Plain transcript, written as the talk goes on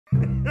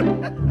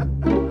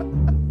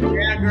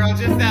Yeah, girl,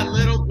 just that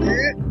little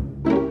bit.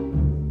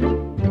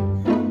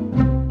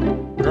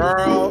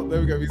 Girl,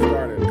 let me get me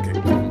started. Okay.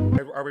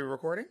 Are we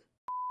recording?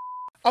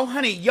 Oh,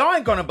 honey, y'all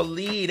ain't gonna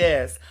believe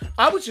this.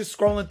 I was just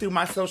scrolling through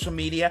my social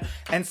media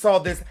and saw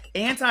this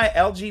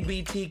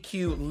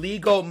anti-LGBTQ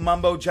legal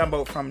mumbo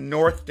jumbo from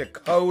North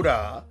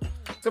Dakota.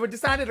 So we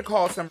decided to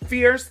call some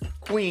fierce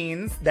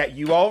queens that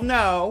you all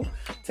know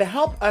to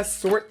help us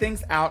sort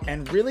things out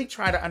and really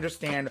try to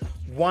understand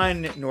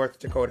one North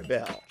Dakota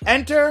bill.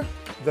 Enter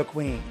the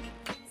queen.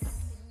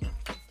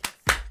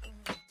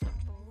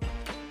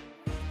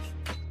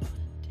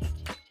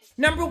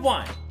 Number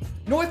 1,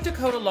 North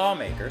Dakota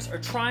lawmakers are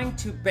trying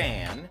to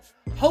ban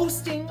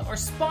hosting or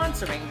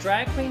sponsoring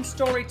drag queen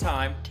story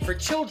time for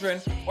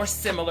children or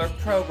similar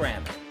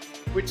programming.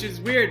 Which is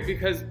weird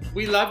because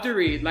we love to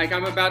read. Like,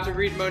 I'm about to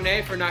read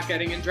Monet for not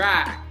getting in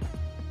drag.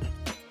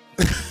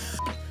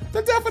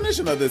 The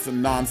definition of this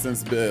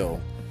nonsense bill.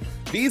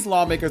 These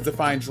lawmakers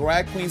define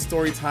drag queen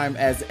story time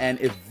as an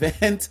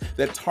event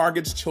that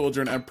targets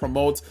children and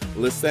promotes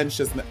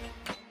licentiousness.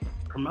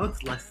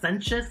 Promotes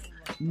licentiousness.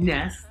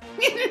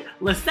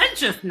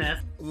 Licentiousness.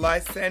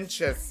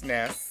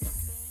 Licentiousness.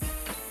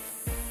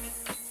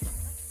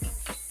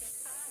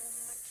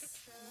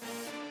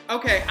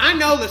 Okay, I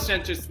know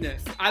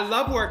licentiousness. I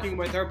love working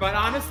with her, but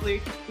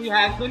honestly, we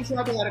have been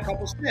trouble at a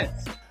couple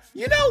shits.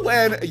 You know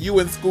when you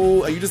in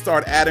school and you just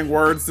start adding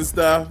words to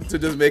stuff to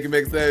just make it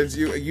make sense?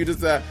 You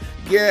just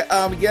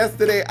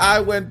yesterday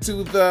I went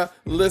to the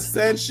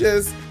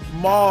licentious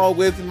mall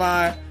with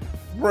my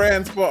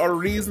friends for a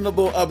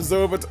reasonable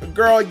observatory.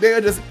 Girl, they're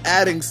just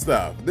adding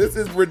stuff. This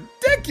is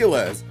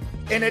ridiculous.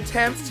 In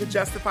attempts to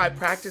justify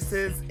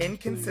practices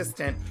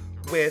inconsistent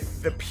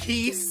with the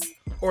peace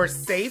or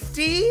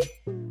safety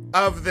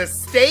of the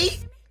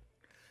state.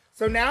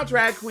 So now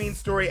Drag Queen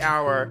Story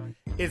Hour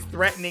is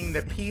threatening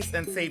the peace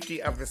and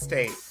safety of the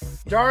state.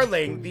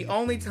 Darling, the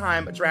only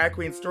time a Drag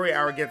Queen Story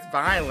Hour gets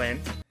violent,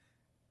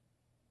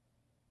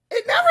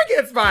 it never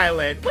gets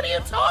violent. What are you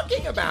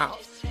talking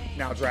about?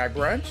 Now Drag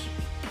Brunch.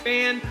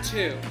 Ban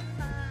 2.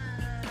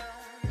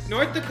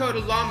 North Dakota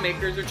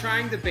lawmakers are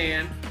trying to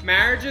ban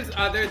marriages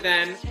other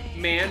than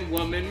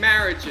man-woman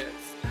marriages.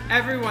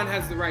 Everyone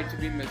has the right to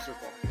be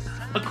miserable.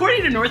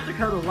 According to North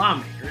Dakota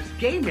lawmakers,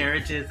 gay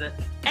marriage is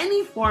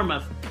any form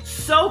of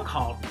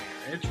so-called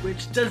marriage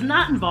which does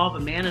not involve a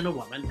man and a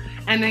woman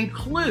and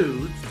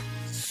includes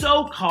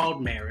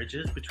so-called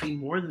marriages between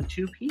more than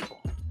two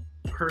people,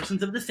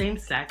 persons of the same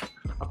sex,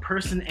 a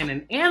person and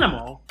an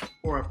animal,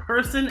 or a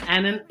person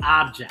and an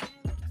object.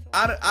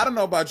 I don't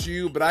know about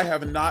you, but I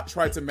have not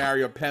tried to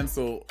marry a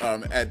pencil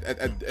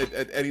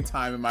at any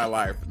time in my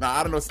life. Now,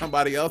 I don't know if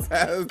somebody else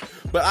has,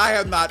 but I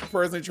have not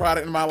personally tried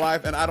it in my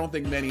life, and I don't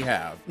think many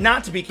have.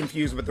 Not to be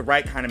confused with the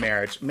right kind of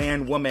marriage,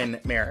 man-woman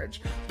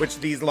marriage, which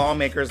these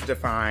lawmakers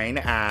define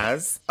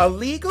as a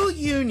legal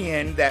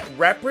union that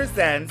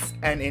represents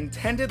an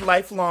intended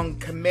lifelong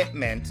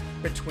commitment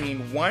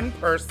between one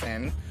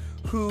person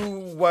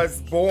who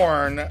was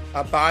born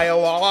a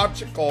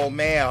biological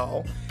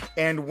male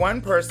and one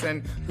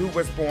person who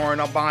was born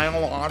a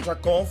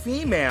biological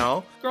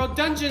female. Girl,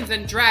 Dungeons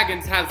and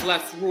Dragons has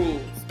less rules.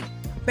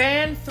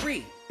 Ban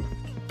 3,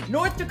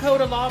 North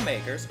Dakota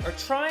lawmakers are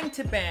trying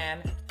to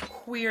ban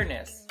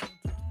queerness.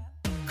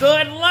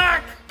 Good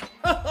luck!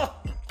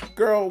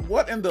 Girl,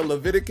 what in the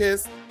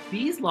Leviticus?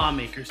 These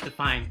lawmakers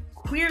define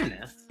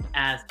queerness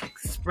as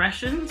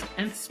expressions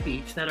and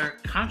speech that are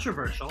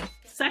controversial,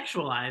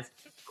 sexualized,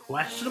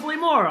 questionably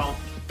moral.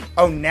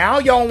 Oh, now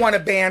y'all want to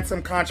ban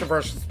some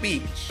controversial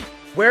speech.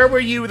 Where were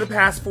you the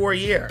past 4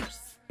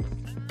 years?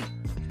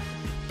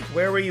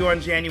 Where were you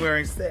on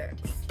January 6th?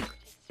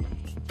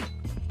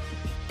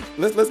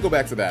 Let's go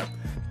back to that.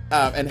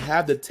 And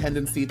have the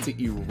tendency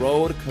to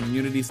erode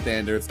community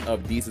standards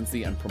of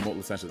decency and promote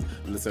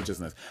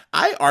licentiousness.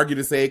 I argue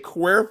to say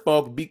queer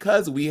folk,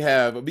 because we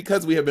have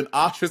been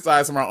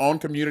ostracized from our own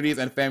communities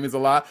and families a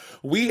lot,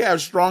 we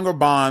have stronger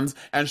bonds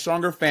and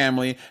stronger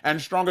family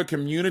and stronger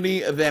community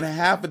than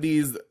half of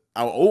these,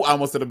 I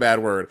almost said a bad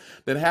word,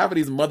 than half of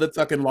these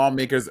mother-tucking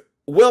lawmakers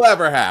will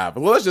ever have.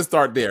 Well, let's just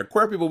start there.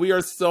 Queer people, we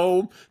are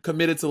so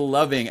committed to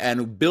loving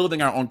and building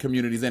our own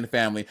communities and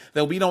family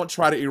that we don't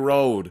try to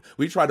erode.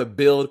 We try to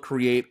build,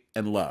 create,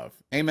 and love.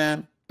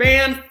 Amen.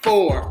 Ban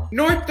 4.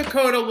 North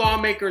Dakota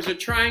lawmakers are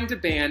trying to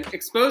ban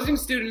exposing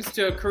students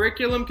to a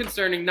curriculum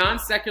concerning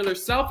non-secular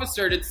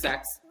self-asserted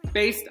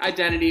sex-based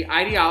identity,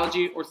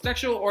 ideology, or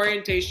sexual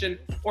orientation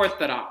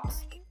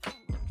orthodox.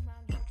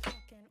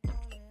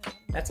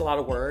 That's a lot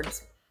of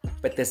words,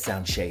 but this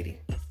sounds shady.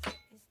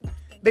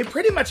 They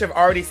pretty much have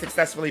already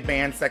successfully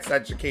banned sex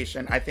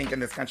education, I think, in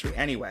this country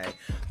anyway.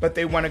 But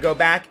they want to go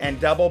back and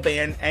double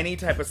ban any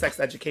type of sex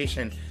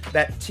education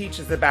that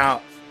teaches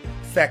about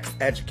sex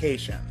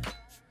education.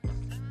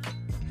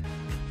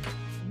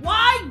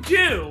 Why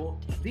do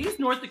these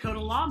North Dakota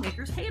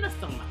lawmakers hate us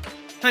so much?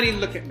 Honey,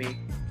 look at me.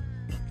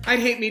 I'd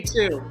hate me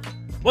too.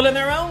 Well, in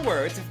their own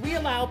words, if we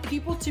allow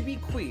people to be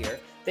queer,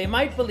 they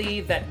might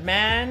believe that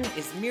man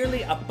is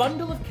merely a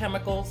bundle of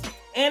chemicals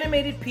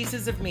animated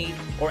pieces of meat,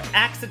 or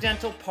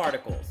accidental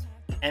particles.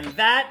 And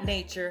that,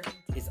 nature,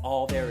 is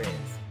all there is.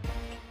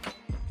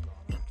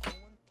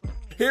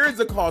 Here is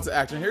a call to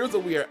action. Here's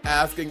what we are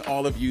asking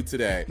all of you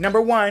today.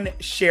 Number 1,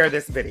 share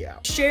this video.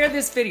 Share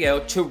this video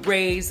to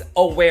raise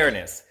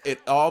awareness. It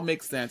all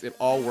makes sense, it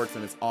all works,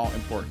 and it's all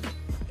important.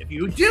 If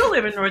you do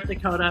live in North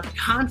Dakota,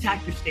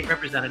 contact your state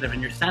representative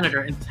and your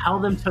senator and tell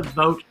them to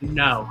vote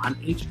no on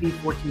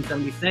HB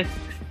 1476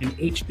 and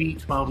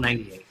HB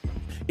 1298.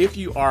 If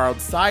you are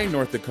outside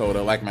North Dakota,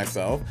 like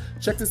myself,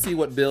 check to see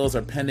what bills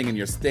are pending in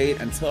your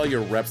state and tell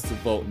your reps to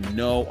vote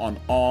no on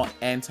all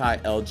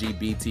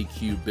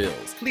anti-LGBTQ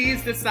bills.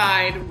 Please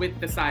decide with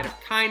the side of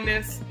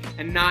kindness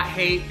and not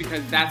hate,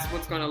 because that's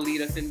what's going to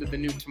lead us into the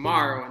new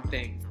tomorrow and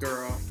things,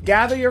 girl.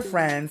 Gather your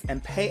friends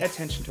and pay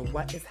attention to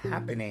what is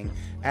happening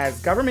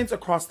as governments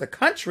across the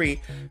country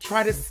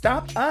try to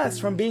stop us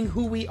from being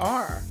who we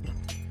are.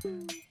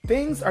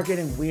 Things are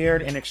getting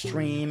weird and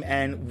extreme,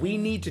 and we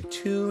need to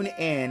tune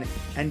in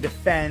and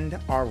defend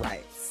our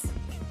rights.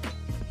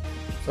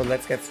 So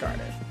let's get started.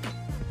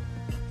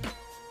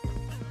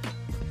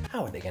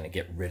 How are they going to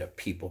get rid of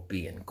people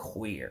being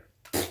queer?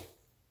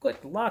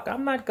 Good luck.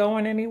 I'm not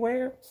going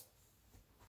anywhere.